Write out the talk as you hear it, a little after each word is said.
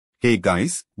Hey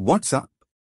guys, what's up?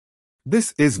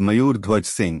 This is Mayur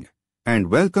Singh, and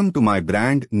welcome to my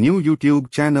brand new YouTube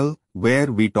channel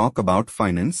where we talk about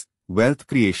finance, wealth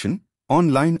creation,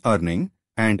 online earning,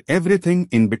 and everything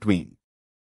in between.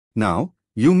 Now,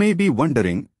 you may be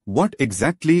wondering, what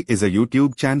exactly is a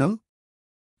YouTube channel?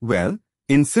 Well,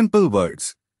 in simple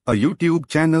words, a YouTube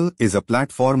channel is a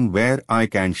platform where I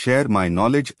can share my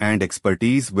knowledge and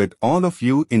expertise with all of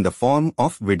you in the form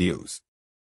of videos.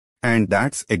 And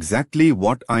that's exactly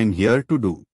what I'm here to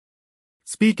do.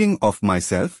 Speaking of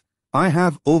myself, I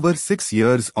have over 6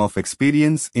 years of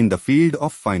experience in the field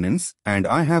of finance and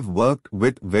I have worked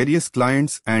with various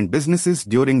clients and businesses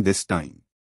during this time.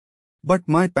 But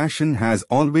my passion has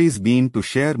always been to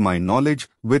share my knowledge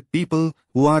with people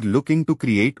who are looking to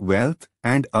create wealth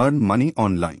and earn money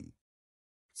online.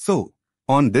 So,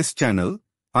 on this channel,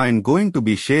 I'm going to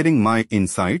be sharing my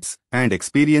insights and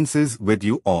experiences with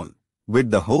you all, with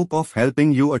the hope of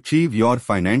helping you achieve your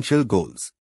financial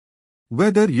goals.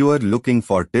 Whether you are looking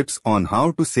for tips on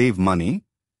how to save money,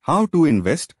 how to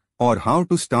invest, or how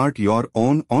to start your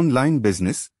own online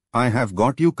business, I have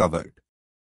got you covered.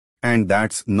 And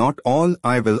that's not all.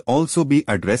 I will also be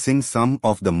addressing some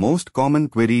of the most common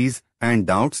queries and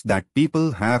doubts that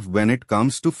people have when it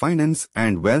comes to finance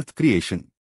and wealth creation.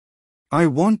 I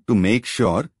want to make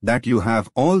sure that you have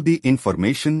all the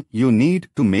information you need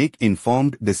to make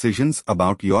informed decisions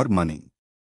about your money.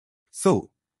 So,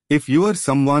 if you are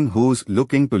someone who's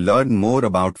looking to learn more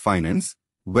about finance,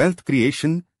 wealth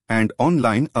creation, and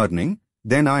online earning,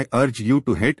 then I urge you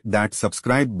to hit that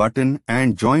subscribe button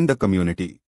and join the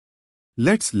community.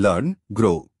 Let's learn,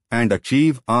 grow, and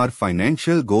achieve our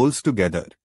financial goals together.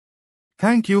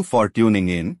 Thank you for tuning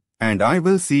in, and I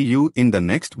will see you in the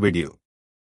next video.